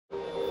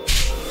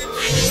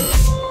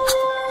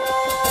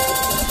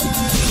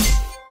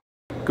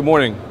Good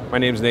morning. My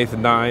name is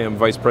Nathan Nye. I'm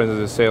Vice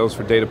President of Sales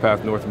for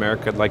Datapath North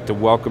America. I'd like to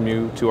welcome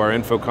you to our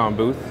InfoComm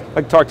booth. I'd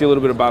like to talk to you a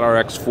little bit about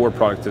our X4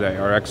 product today.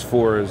 Our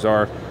X4 is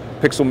our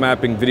pixel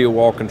mapping video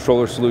wall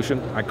controller solution.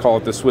 I call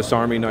it the Swiss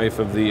Army knife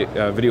of the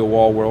video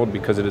wall world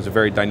because it is a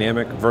very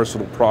dynamic,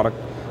 versatile product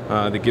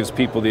that gives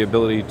people the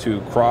ability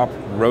to crop,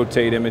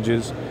 rotate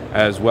images,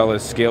 as well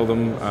as scale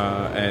them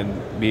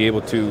and be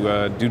able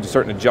to do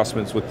certain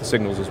adjustments with the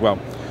signals as well.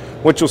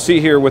 What you'll see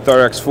here with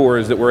our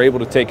X4 is that we're able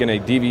to take in a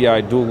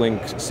DVI dual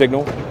link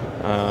signal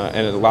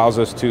and it allows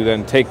us to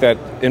then take that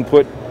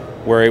input.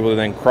 We're able to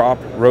then crop,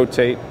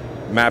 rotate,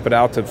 map it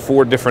out to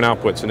 4 different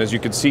outputs. And as you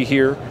can see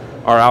here,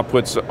 our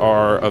outputs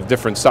are of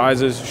different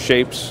sizes,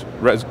 shapes,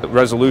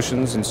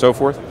 resolutions, and so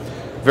forth.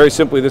 Very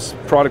simply, this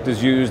product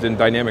is used in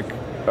dynamic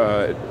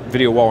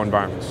video wall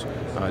environments.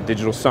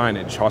 Digital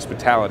signage,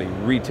 hospitality,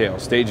 retail,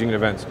 staging and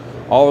events.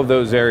 All of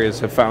those areas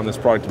have found this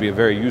product to be a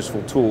very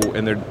useful tool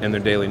in their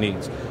daily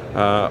needs.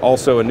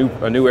 Also, a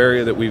new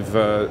area that we've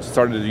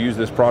started to use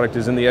this product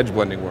is in the edge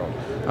blending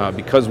world.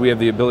 Because we have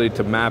the ability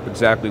to map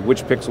exactly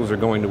which pixels are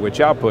going to which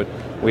output,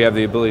 we have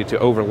the ability to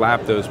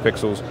overlap those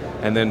pixels,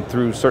 and then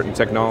through certain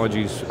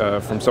technologies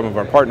from some of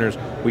our partners,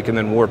 we can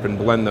then warp and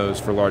blend those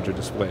for larger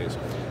displays.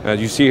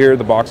 As you see here,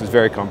 the box is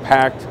very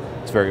compact,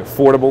 it's very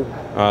affordable.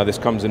 This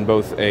comes in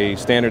both a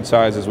standard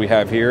size as we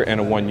have here and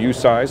a 1U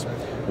size.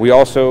 We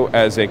also,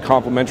 as a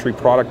complementary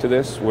product to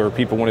this, where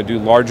people want to do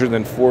larger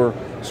than 4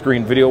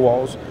 screen video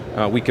walls,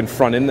 we can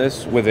front end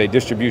this with a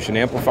distribution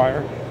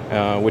amplifier,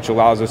 which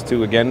allows us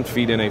to, again,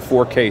 feed in a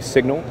 4K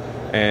signal.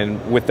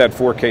 And with that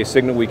 4K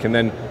signal, we can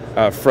then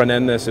front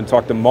end this and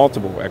talk to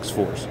multiple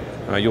X4s.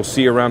 You'll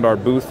see around our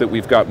booth that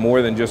we've got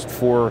more than just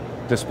 4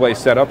 display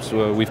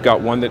setups. We've got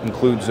one that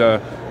includes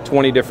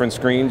 20 different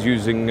screens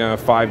using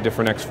 5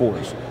 different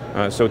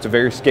X4s. So it's a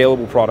very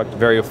scalable product,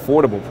 very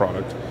affordable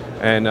product,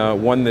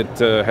 and one that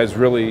has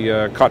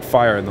really caught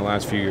fire in the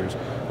last few years.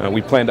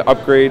 We plan to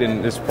upgrade,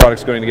 and this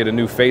product's going to get a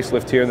new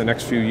facelift here in the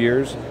next few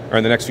years, or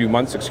in the next few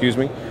months, excuse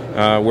me,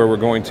 where we're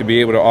going to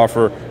be able to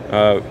offer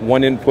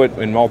one input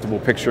in multiple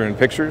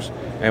picture-in-pictures,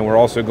 and we're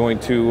also going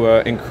to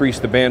increase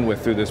the bandwidth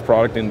through this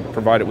product and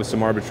provide it with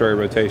some arbitrary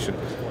rotation.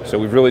 So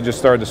we've really just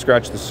started to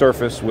scratch the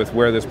surface with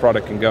where this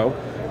product can go,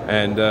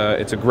 and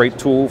it's a great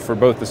tool for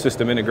both the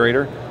system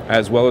integrator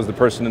as well as the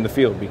person in the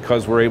field,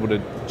 because we're able to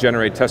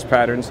generate test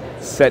patterns,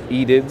 set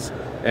EDIDs,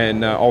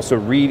 and also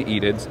read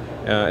EDIDs.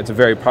 It's a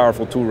very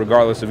powerful tool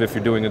regardless of if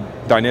you're doing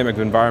a dynamic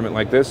environment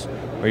like this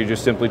or you're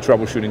just simply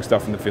troubleshooting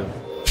stuff in the field.